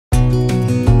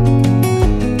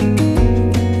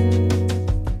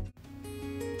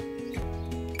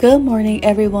Good morning,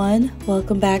 everyone.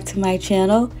 Welcome back to my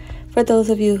channel. For those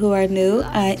of you who are new,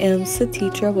 I am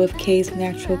Satitra with K's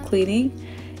Natural Cleaning,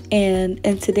 and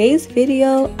in today's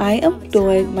video I am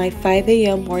doing my 5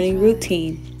 a.m. morning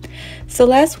routine. So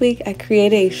last week I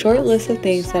created a short list of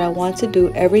things that I want to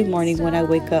do every morning when I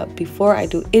wake up, before I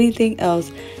do anything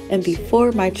else and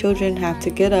before my children have to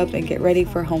get up and get ready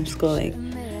for homeschooling.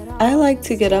 I like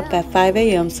to get up at 5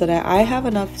 a.m. so that I have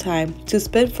enough time to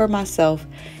spend for myself,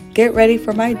 get ready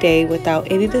for my day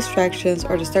without any distractions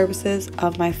or disturbances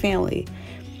of my family.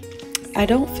 I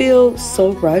don't feel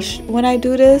so rushed when I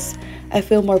do this. I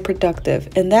feel more productive,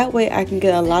 and that way I can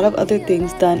get a lot of other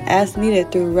things done as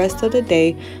needed through the rest of the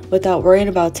day without worrying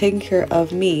about taking care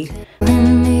of me.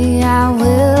 I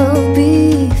will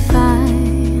be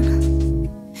fine.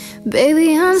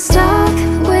 Baby, I'm stuck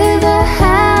with a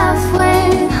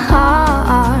halfway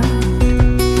heart.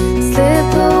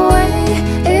 Slip away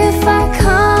if I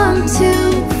come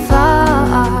too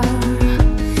far.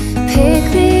 Pick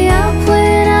me up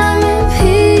when I'm in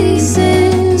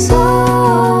pieces.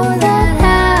 Oh, that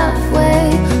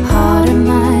halfway heart of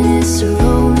mine is a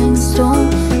rolling stone.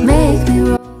 Make me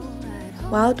roll.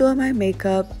 While doing my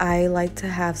makeup, I like to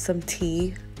have some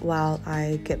tea while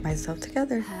I get myself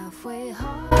together. Halfway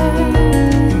hard.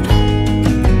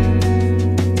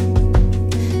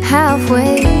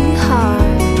 Halfway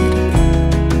hard.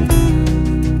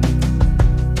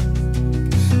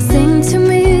 Sing to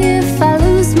me if I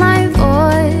lose my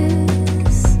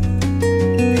voice.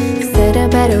 Set a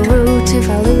better route if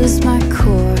I lose my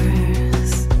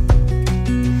course.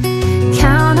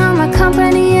 Count on my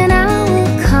company and I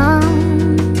will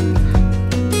come.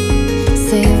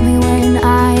 Save me when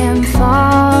I am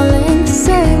falling.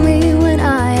 Save me when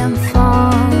I am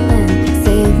falling.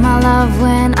 Save my love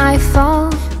when I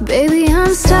fall. Baby,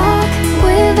 I'm stuck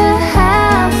with a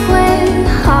halfway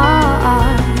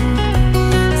heart.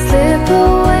 Slip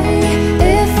away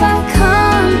if I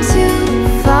come too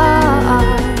far.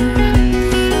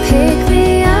 Pick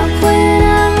me up when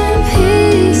I'm in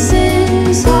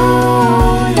pieces.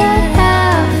 Oh, that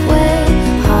halfway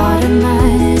heart of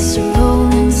mine is a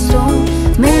rolling stone.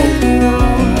 Make me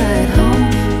roll at home.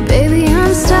 Baby,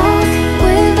 I'm stuck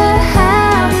with a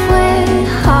halfway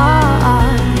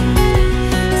heart.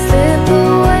 Slip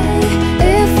away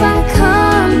if I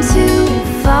come too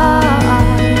far.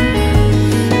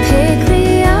 Pick me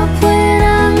up when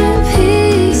I'm in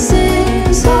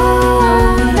pieces. Oh,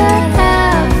 that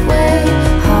halfway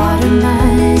heart of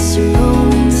mine is a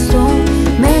rolling stone.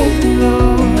 Make me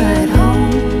roll at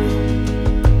home.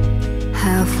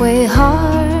 Halfway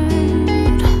hard.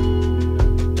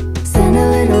 Send a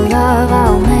little love,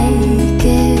 I'll make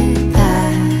it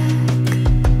back.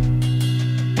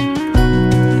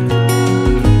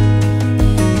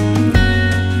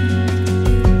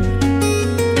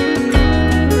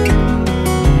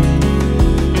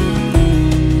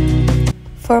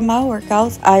 For my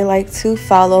workouts, I like to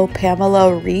follow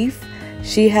Pamela Reef.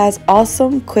 She has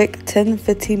awesome, quick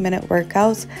 10-15 minute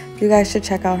workouts. You guys should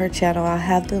check out her channel. I'll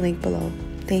have the link below.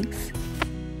 Thanks.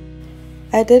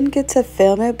 I didn't get to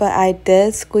film it, but I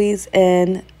did squeeze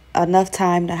in enough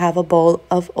time to have a bowl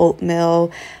of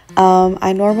oatmeal.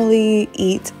 I normally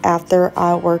eat after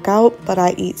I work out, but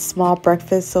I eat small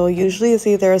breakfast, so usually it's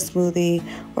either a smoothie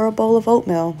or a bowl of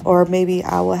oatmeal, or maybe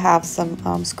I will have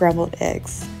some scrambled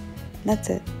eggs. That's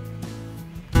it.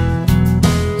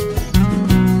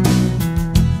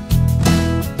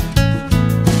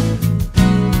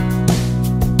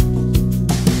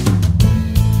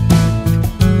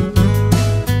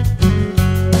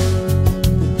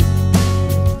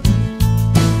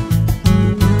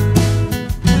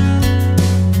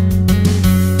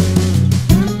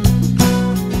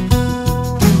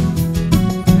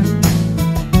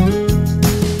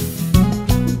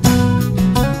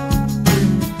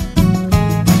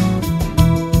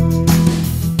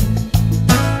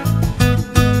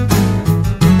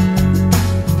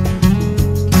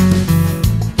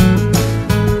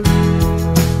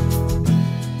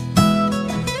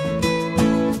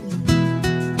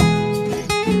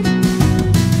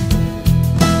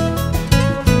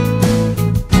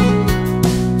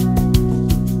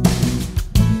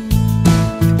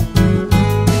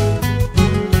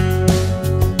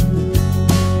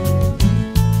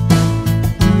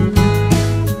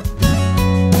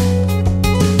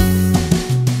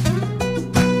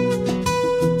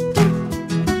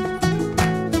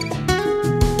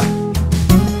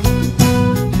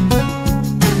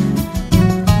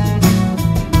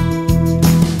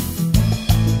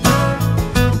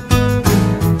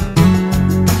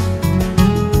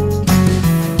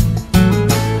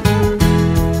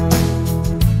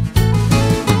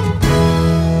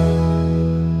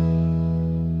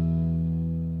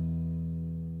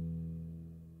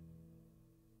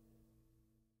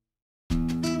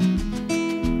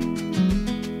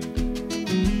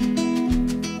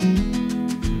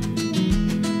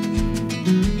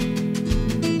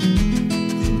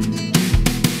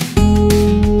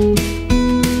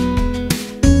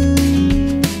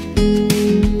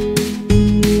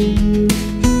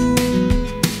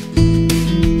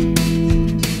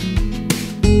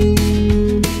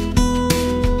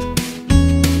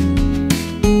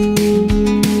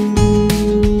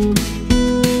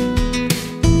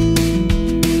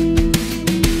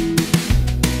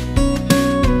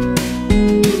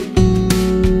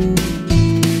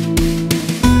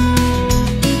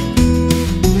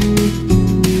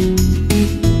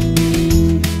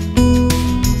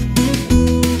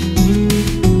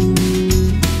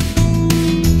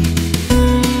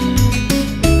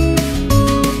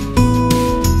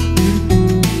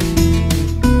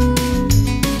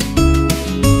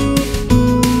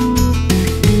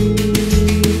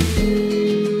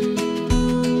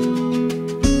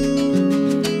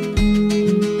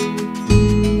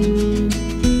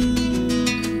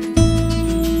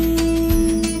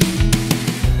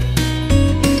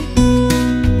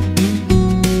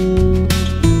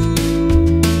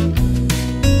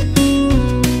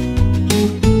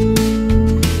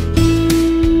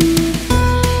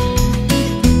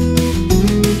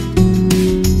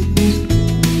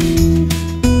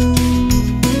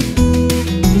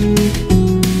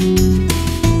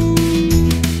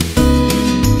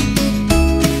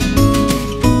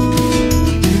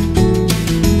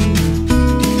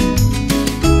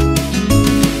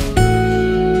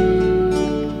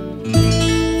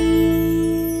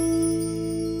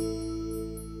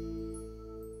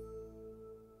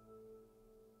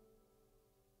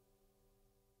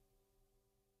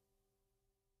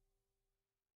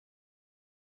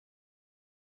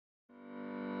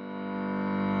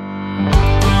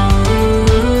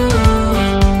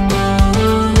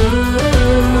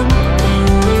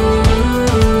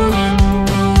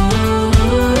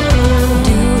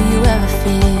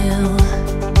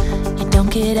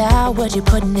 what you're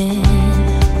putting in.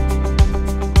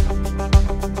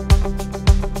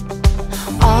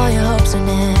 All your hopes and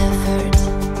efforts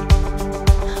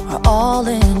are all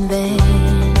in vain.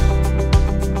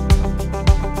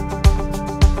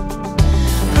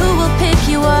 Who will pick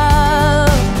you up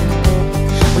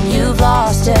when you've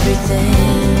lost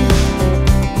everything?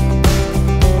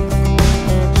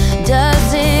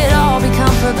 Does it all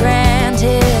become for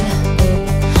granted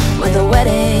with a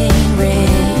wedding ring?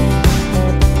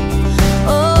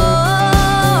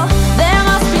 Oh, there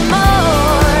must be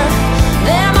more.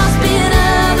 There must be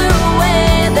another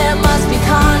way. There must be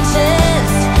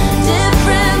conscience.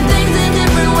 Different things in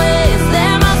different ways.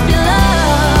 There must be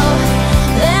love.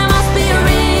 There must be a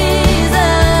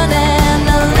reason. And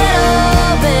a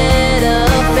little bit of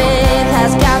faith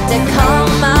has got to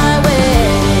come my way.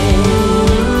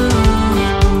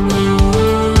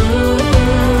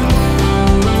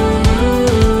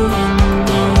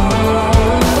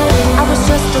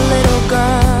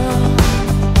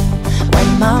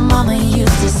 My mama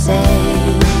used to say,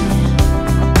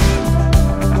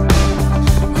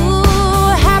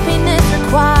 ooh, happiness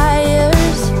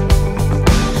requires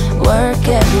work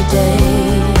every day.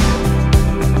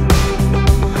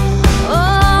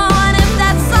 Oh, and if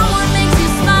that someone makes you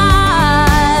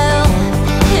smile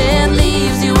and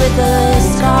leaves you with a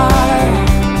scar,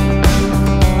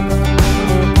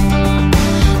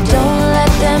 don't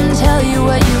let them tell you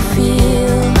what you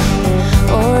feel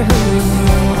or who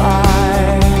you are.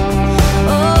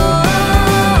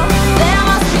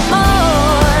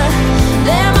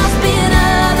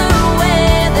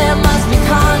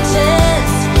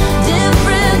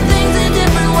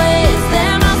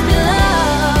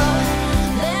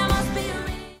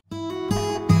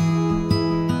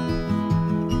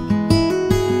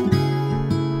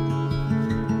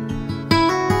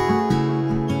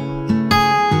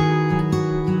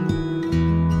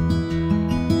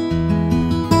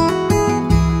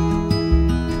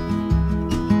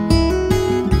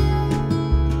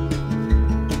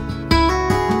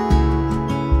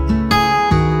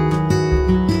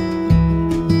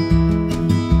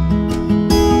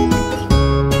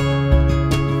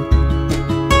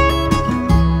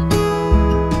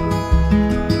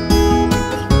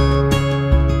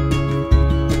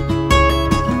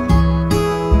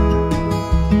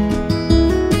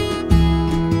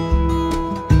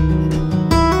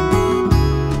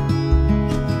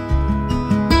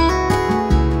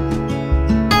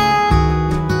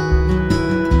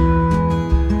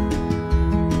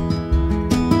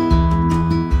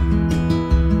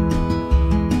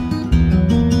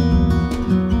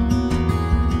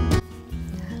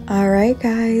 Alright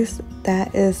guys,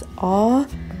 that is all.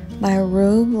 My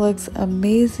room looks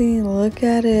amazing. Look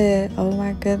at it. Oh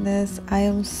my goodness. I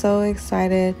am so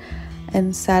excited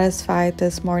and satisfied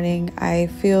this morning. I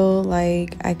feel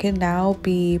like I can now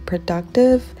be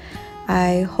productive.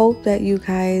 I hope that you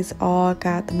guys all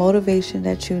got the motivation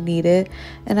that you needed,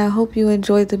 and I hope you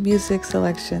enjoyed the music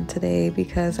selection today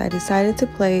because I decided to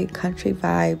play country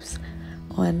vibes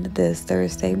on this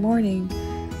Thursday morning.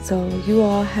 So you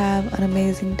all have an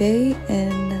amazing day,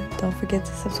 and don't forget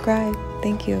to subscribe.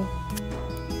 Thank you.